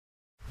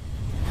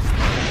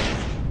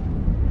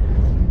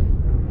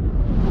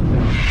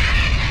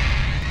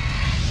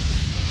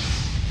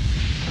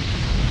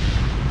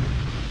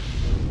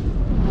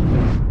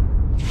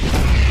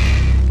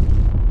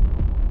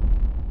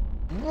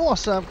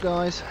What's up,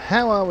 guys?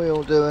 How are we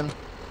all doing?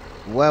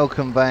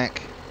 Welcome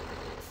back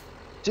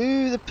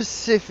to the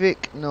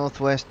Pacific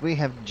Northwest. We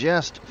have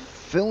just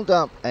filled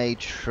up a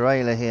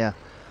trailer here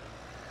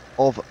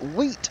of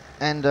wheat,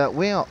 and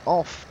we are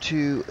off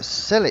to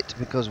sell it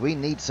because we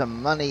need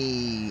some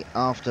money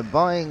after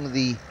buying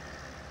the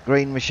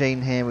green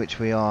machine here, which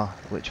we are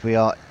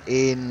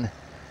in,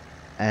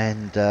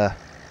 and get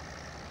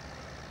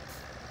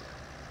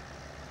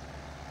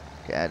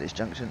out of this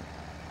junction.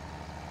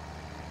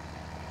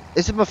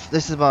 This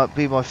might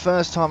be my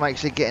first time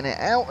actually getting it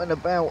out and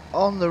about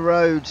on the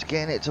roads,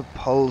 getting it to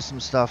pull some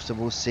stuff. So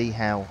we'll see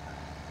how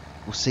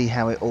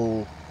it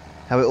all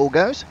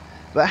goes.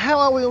 But how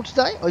are we all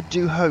today? I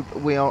do hope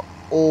we are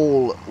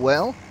all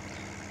well.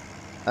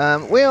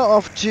 We are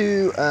off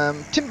to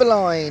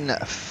Timberline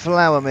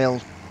Flour Mill.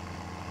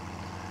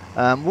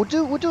 We'll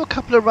do a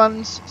couple of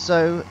runs.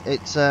 So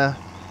it's we're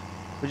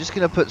just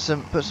gonna put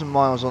some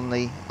miles on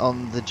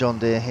the John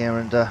Deere here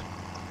and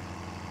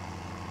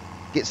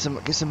get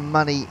some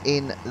money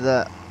in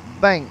the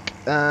bank.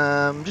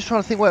 Just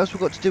trying to think what else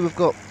we've got to do. We've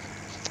got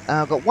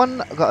I've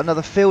got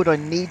another field I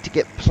need to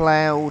get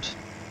ploughed,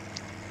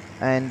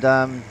 and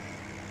I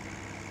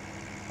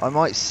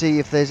might see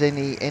if there's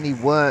any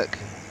work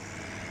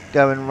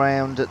going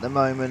round at the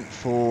moment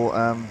for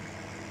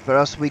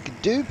us. We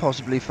could do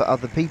possibly for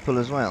other people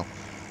as well.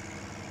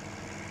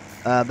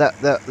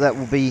 That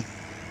will be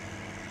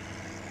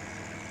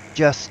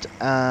just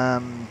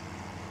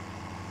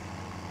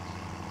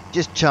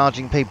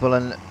charging people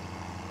an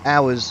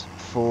hours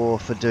for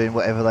doing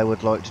whatever they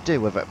would like to do,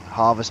 whether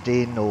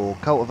harvesting or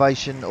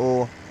cultivation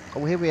or...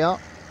 Oh, here we are.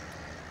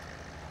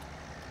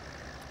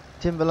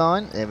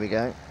 Timberline, there we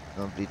go.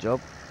 Lovely job.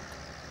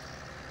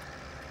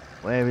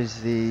 Where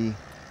is the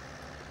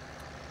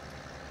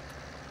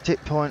tip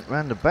point?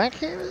 Round the back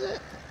here, is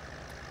it?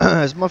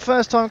 It's my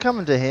first time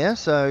coming to here,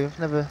 so I've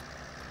never...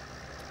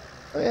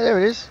 Oh yeah, there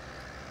it is.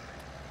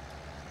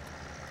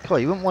 Cool,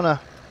 you wouldn't want a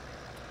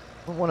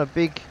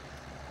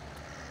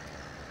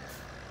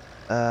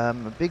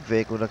big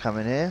vehicle to come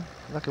in here.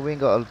 Luckily we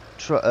ain't got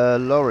a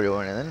lorry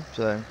or anything,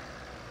 so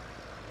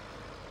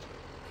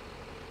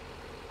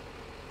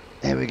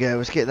there we go.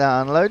 Let's get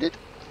that unloaded.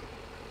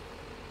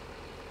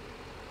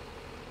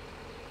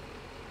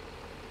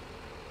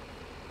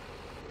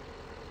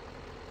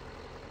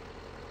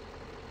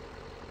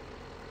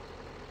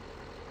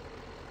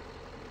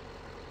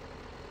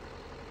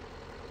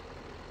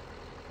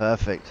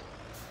 Perfect.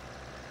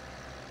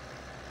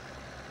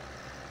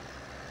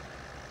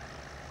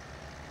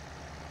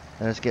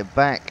 Let's get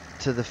back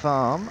to the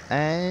farm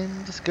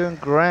and just go and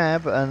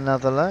grab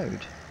another load.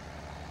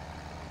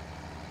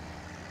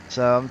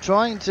 So I'm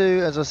trying to,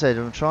 as I said,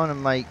 I'm trying to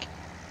make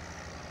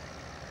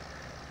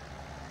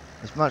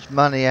as much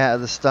money out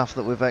of the stuff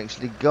that we've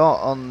actually got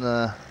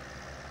on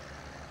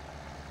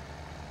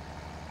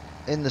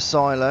in the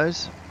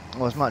silos,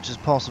 or as much as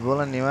possible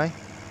anyway.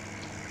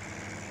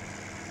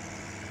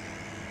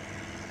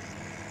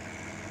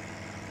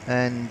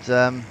 And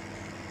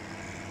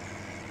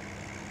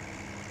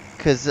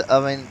because I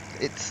mean,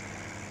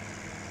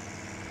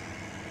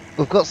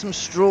 we've got some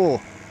straw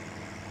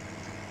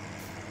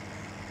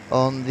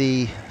on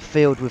the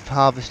field we've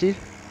harvested,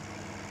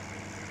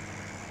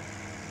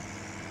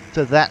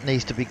 so that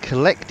needs to be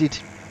collected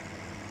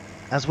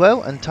as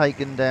well and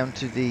taken down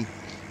to the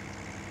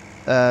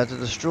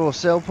straw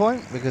sell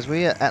point, because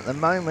at the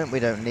moment we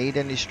don't need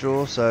any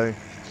straw. So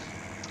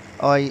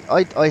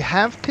I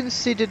have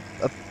considered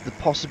the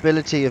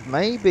possibility of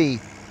maybe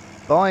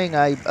buying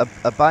a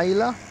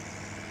baler,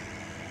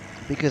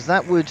 because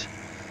that would,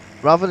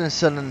 rather than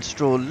selling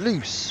straw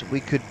loose, we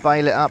could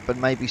bale it up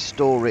and maybe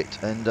store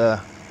it and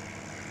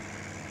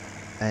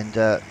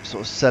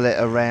sort of sell it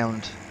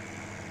around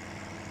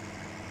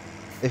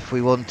if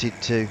we wanted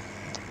to.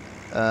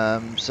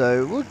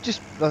 So we'll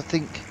just, I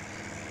think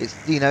it's,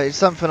 it's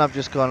something I've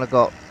just kind of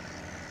got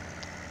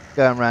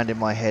going around in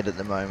my head at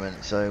the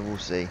moment, so we'll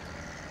see.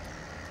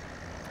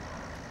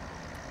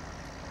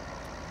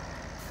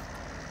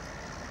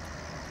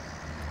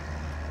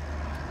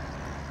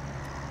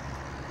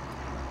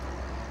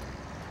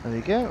 There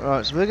we go.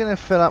 Right, so we're going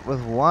to fill up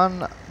with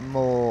one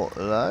more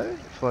load.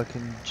 If I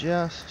can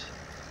just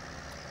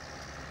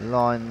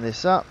line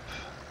this up.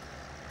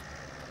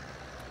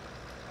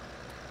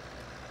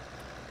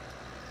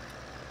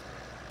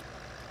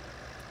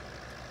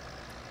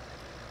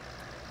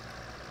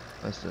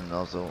 Where's the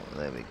nozzle?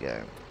 There we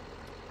go.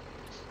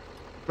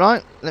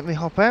 Right, let me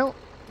hop out.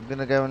 I'm going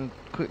to go and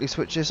quickly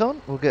switch this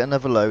on. We'll get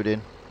another load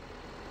in.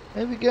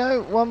 There we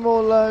go. One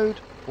more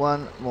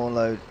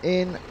load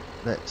in.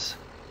 Let's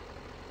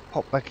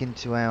hop back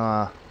into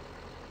our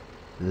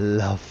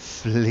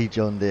lovely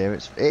John Deere.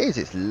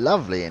 It's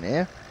lovely in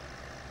here.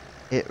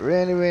 It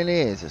really, really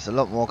is. It's a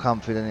lot more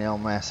comfy than the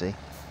old Massey.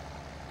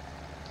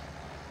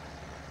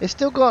 We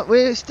still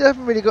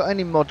haven't really got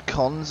any mod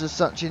cons as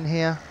such in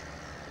here.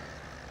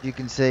 You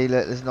can see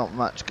that there's not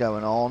much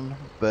going on,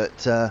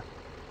 but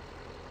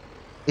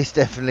it's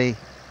definitely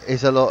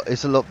a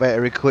lot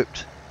better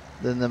equipped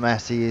than the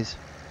Massey is.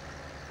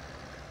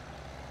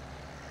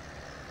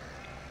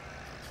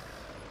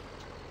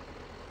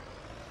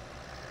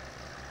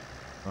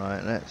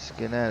 Right, let's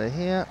get out of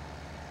here.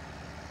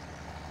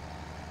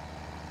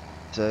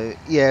 So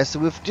yeah, so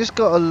we've just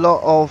got a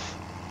lot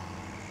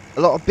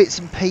of bits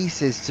and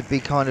pieces to be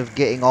kind of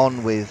getting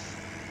on with.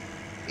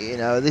 You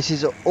know, this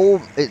is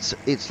all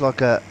it's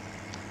like a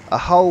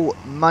whole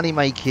money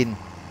making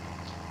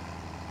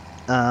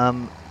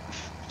sort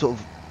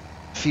of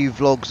few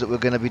vlogs that we're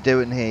going to be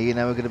doing here. You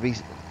know, we're going to be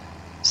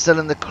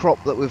selling the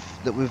crop that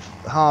we've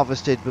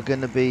harvested. We're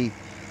going to be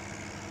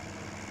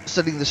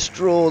selling the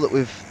straw that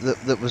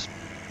was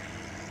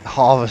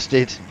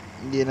harvested.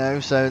 You know,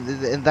 so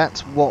and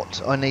that's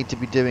what I need to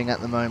be doing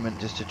at the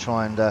moment, just to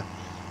try and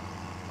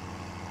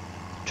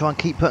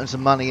keep putting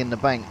some money in the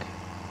bank.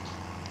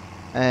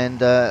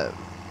 And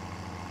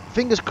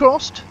fingers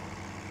crossed.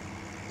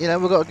 You know,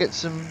 we've got to get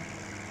some.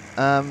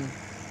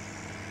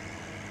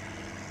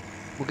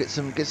 We'll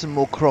get some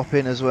more crop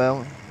in as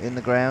well in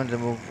the ground,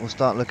 and we'll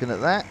start looking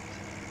at that,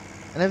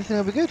 and everything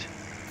will be good.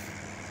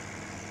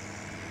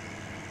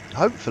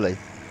 Hopefully,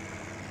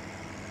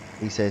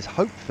 he says.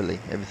 Hopefully,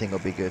 everything will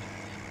be good.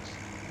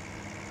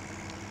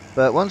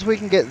 But once we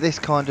can get this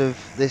kind of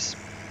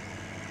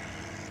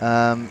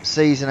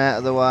season out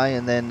of the way,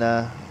 and then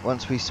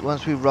once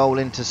we roll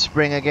into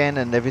spring again,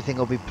 and everything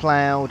will be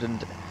ploughed,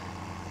 and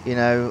you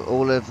know,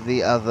 all of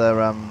the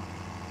other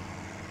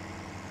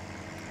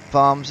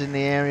farms in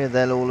the area,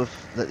 they'll all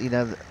have that. You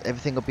know,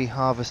 everything will be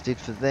harvested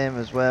for them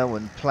as well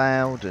and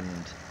ploughed,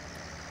 and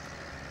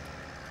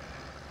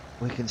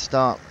we can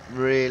start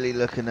really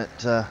looking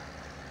at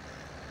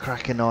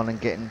cracking on and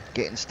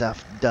getting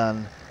stuff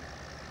done.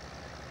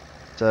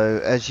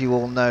 So as you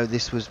all know,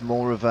 this was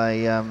more of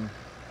a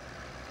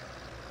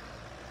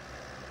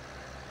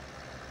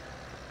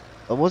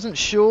I wasn't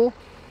sure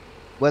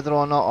whether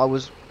or not I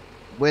was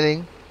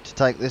willing to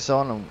take this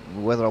on,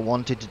 and whether I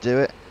wanted to do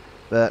it,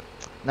 but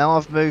now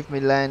I've moved my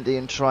landy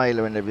and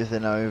trailer and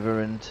everything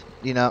over, and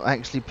you know,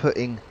 actually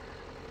putting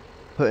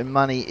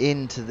money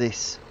into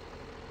this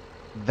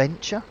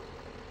venture,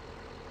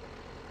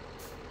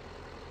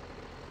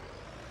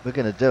 we're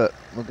gonna do it.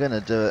 We're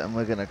gonna do it, and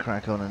we're gonna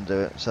crack on and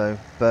do it. So,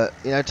 but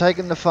you know,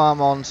 taking the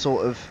farm on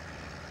sort of,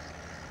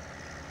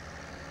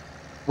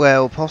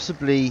 well,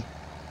 possibly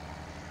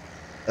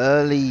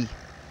early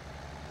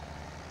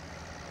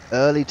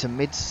to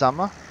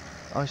midsummer,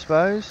 I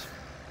suppose.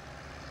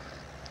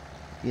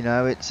 You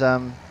know, it's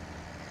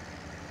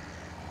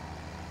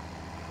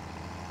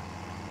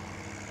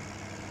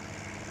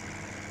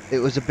it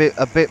was a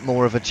bit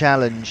more of a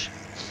challenge.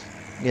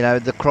 You know,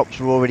 the crops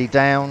were already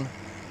down,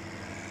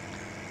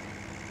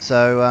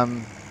 so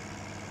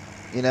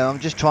you know, I'm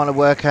just trying to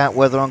work out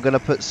whether I'm going to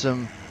put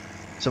some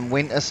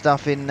winter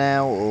stuff in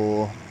now,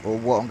 or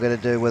what I'm going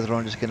to do. Whether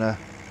I'm just going to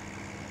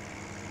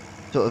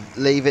sort of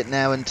leave it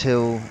now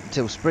until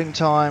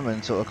springtime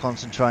and sort of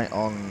concentrate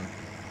on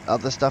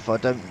other stuff. I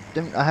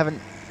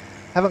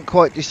haven't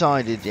quite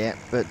decided yet,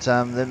 but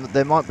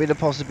there might be the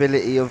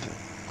possibility of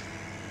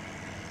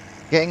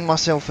getting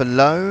myself a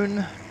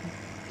loan.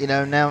 You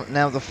know,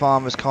 now the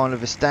farm is kind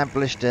of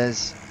established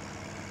as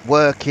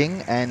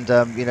working and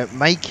you know,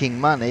 making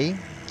money.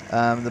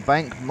 The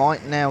bank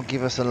might now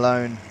give us a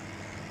loan,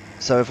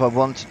 so if I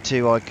wanted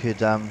to, I could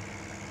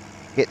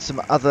get some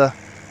other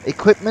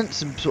equipment,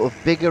 some sort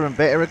of bigger and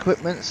better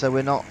equipment, so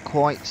we're not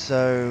quite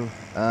so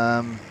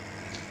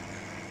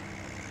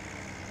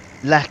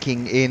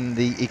lacking in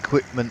the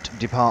equipment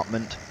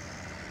department,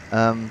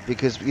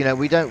 because you know,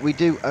 we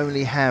do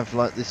only have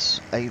like this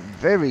a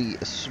very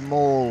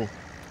small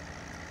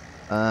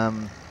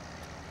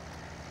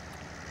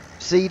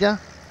seeder.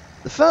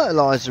 The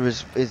fertilizer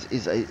is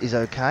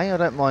okay. I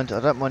don't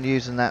mind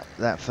using that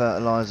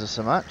fertilizer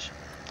so much,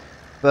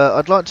 but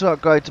I'd like to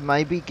upgrade to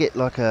maybe get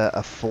like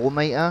a 4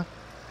 meter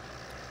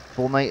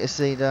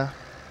seeder,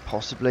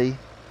 possibly.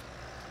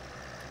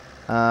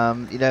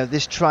 You know,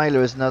 this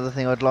trailer is another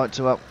thing I'd like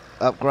to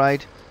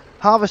upgrade.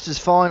 Harvester's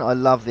fine. I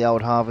love the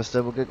old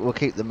harvester. We'll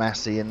keep the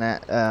Massey in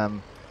that.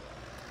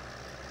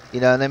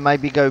 You know, and then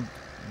maybe go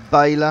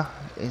baler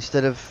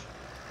instead of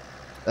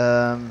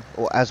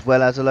or as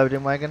well as a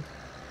loading wagon.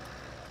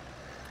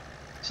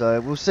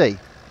 So we'll see.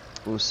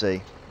 We'll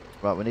see.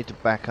 Right, we need to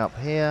back up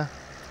here.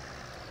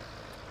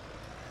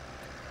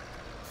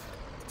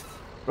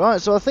 Right,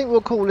 so I think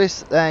we'll call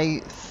this a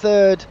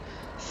third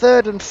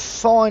and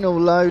final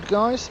load,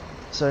 guys.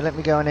 So let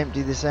me go and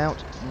empty this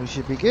out, and we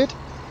should be good.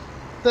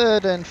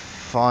 Third and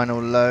final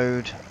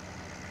load.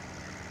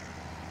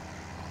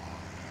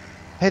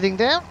 Heading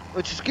down,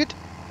 which is good.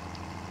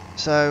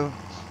 So,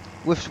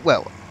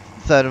 well,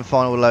 third and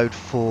final load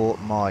for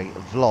my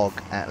vlog,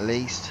 at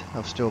least.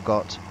 I've still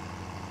got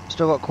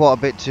quite a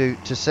bit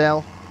to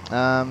sell.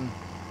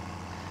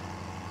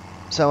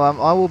 So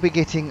I will be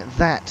getting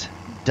that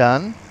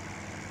done.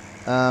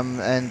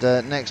 And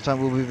next time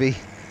we'll be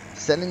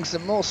selling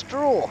some more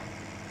straw,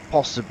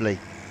 possibly.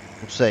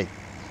 We'll see.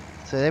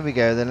 So there we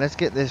go then. Let's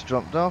get this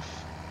dropped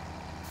off.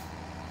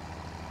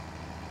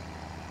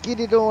 Get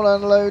it all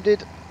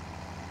unloaded.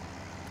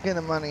 Get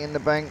the money in the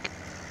bank.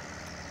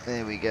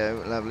 There we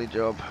go. Lovely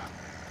job.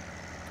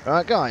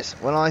 Alright guys,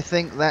 well I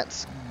think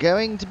that's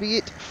going to be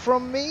it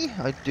from me.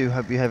 I do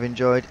hope you have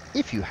enjoyed.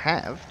 If you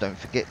have, don't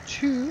forget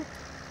to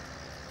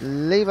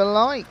leave a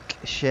like,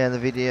 share the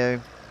video,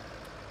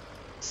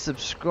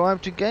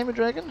 subscribe to Gamer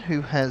Dragon,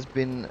 who has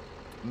been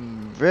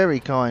very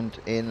kind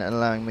in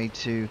allowing me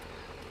to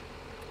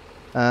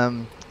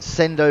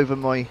send over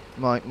my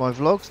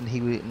vlogs, and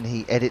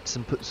he edits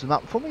and puts them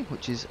up for me,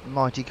 which is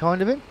mighty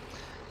kind of him.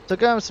 So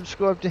go and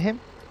subscribe to him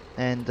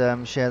and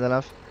share the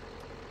love.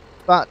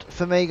 But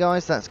for me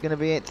guys, that's going to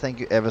be it. Thank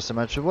you ever so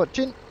much for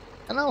watching,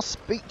 and I'll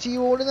speak to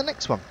you all in the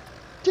next one.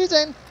 Cheers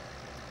then.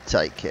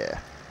 Take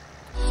care.